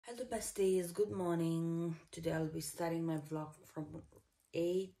besties, good morning. Today I'll be starting my vlog from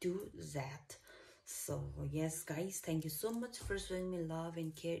A to Z. So yes guys, thank you so much for showing me love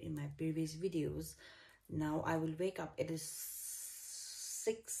and care in my previous videos. Now I will wake up. It is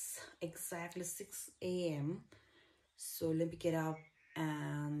exactly 6 a.m. So let me get up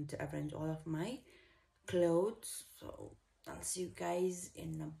and arrange all of my clothes. So I'll see you guys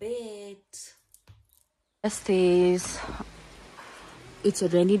in a bit. Besties, it's a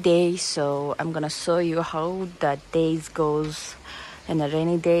rainy day, so I'm gonna show you how the days goes in a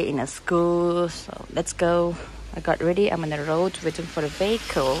rainy day in a school. So let's go. I got ready. I'm on the road waiting for the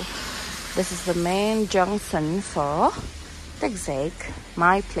vehicle. This is the main junction for Texas,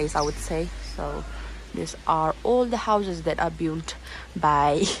 my place, I would say. So these are all the houses that are built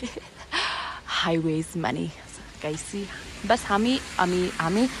by highways money. So guys see, बस हामी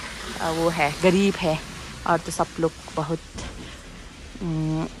वो है, गरीब है, और तो सब लोग बहुत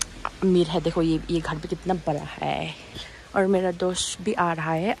अमीर है. देखो ये घर भी कितना बड़ा है. और मेरा दोस्त भी आ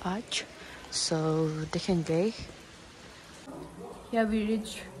रहा है आज, so देखेंगे. Here we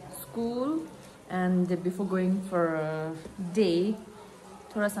reach school and before going for a day,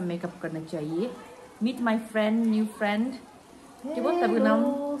 थोड़ा सा मेकअप करना चाहिए. Meet my friend, new friend.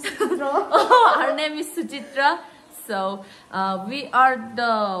 Hello, her name is Suchitra. So we are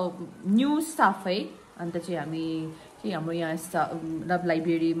the new staff है. अन्त चाहिँ हामी हाम्रो यहाँ लभ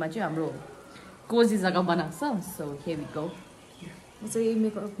लाइब्रेरीमा चाहिँ हाम्रो कोजी जग्गा बनाएको छ. So here we go.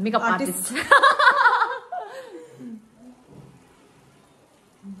 Makeup artist.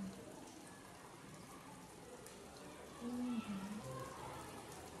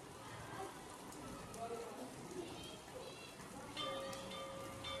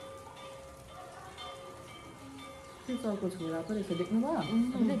 को छोरा पो रहेछ, देख्नुभयो?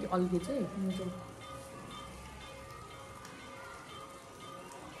 त्यो अलगे चाहिँ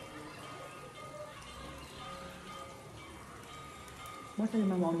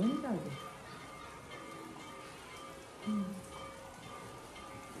मटनमा आउँदैन नि त अहिले.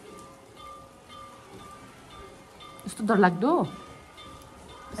 यस्तो डरलाग्दो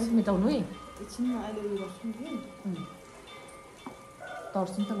अलिक मेटाउनु है. एकछिनमा अहिले उयो गर्छु नि.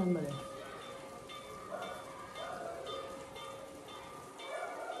 तर्छ नि त नम्बरले.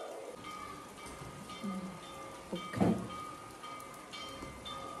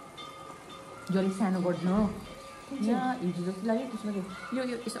 जरी सानो गर्नु यहाँ हिजो जस्तो लाग्यो. त्यसमा यो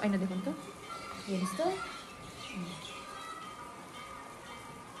यसो ऐना देखाउनु त. हेर्नुहोस् त,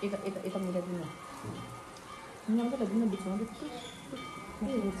 यता मिलाइदिनु. यहाँ मात्रै लगिदिनु, बिचमा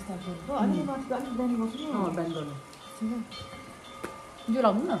ब्यान्ड गर्नु. यो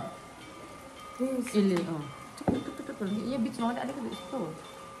लाउनु न. यसले यहाँ बिचमा मात्रै अलिकति यस्तो हो.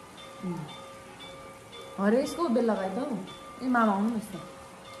 अरे यसको बेल लगायो त. ए मामा आउनु न यस्तो.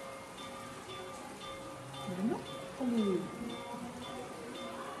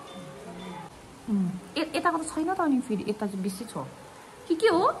 यताको त छैन त. अनि फेरि यता चाहिँ बेसी छ कि के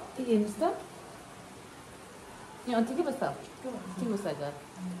हो? ठिक हेर्नुहोस् त. यहाँ ठिकै बस्छ. ठिक बस्छ त.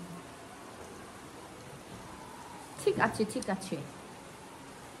 ठिक आछे.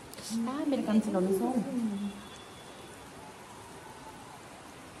 मेरो काम चलाउनु छ.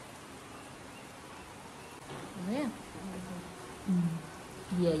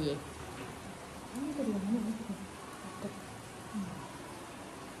 ये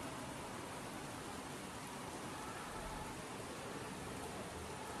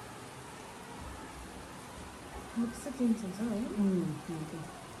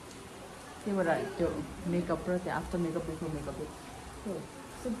त्यही भएर त्यो मेकअप र त्यो आफ्टर मेकअप बिफोर मेकअप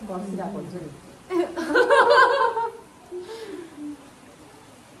बसिरहेको हुन्छ नि.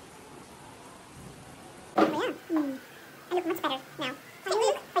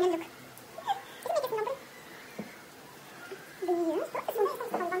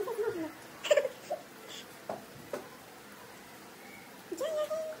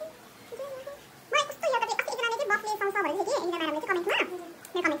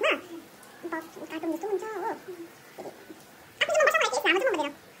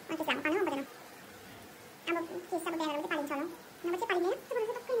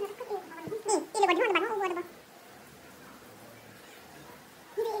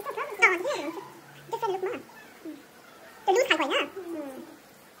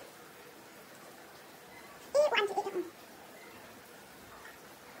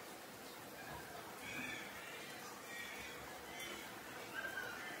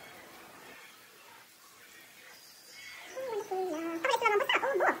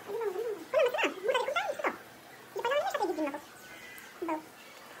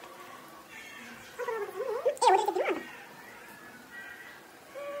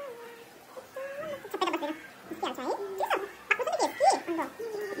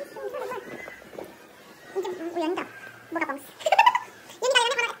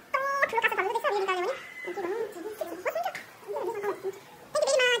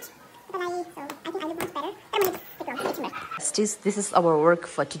 This is our work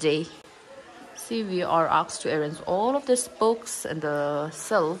for today. See, we are asked to arrange all of these books and the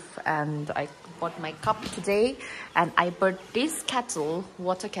shelf, and I bought my cup today, and I bought this kettle,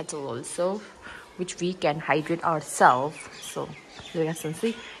 water kettle also, which we can hydrate ourselves. So you guys can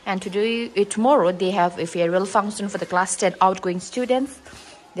see. And tomorrow they have a farewell function for the class 10 outgoing students.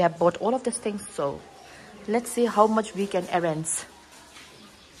 They have bought all of these things, so let's see how much we can arrange.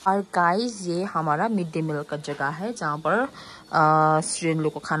 और guys, ये हमारा mid day meal का जगह है जहाँ पर student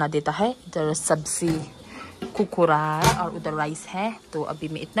लोग को खाना देता है. इधर सब्जी कुक हो रहा है और उधर राइस है. तो अभी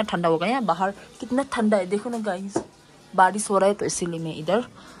मैं इतना ठंडा हो गया, बाहर कितना ठंडा है देखो ना गाइस. बारिश हो रहा है तो इसीलिए मैं इधर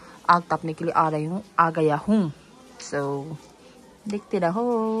आग तापने के लिए आ गया हूँ. सो देखते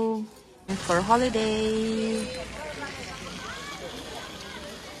रहो. For holiday.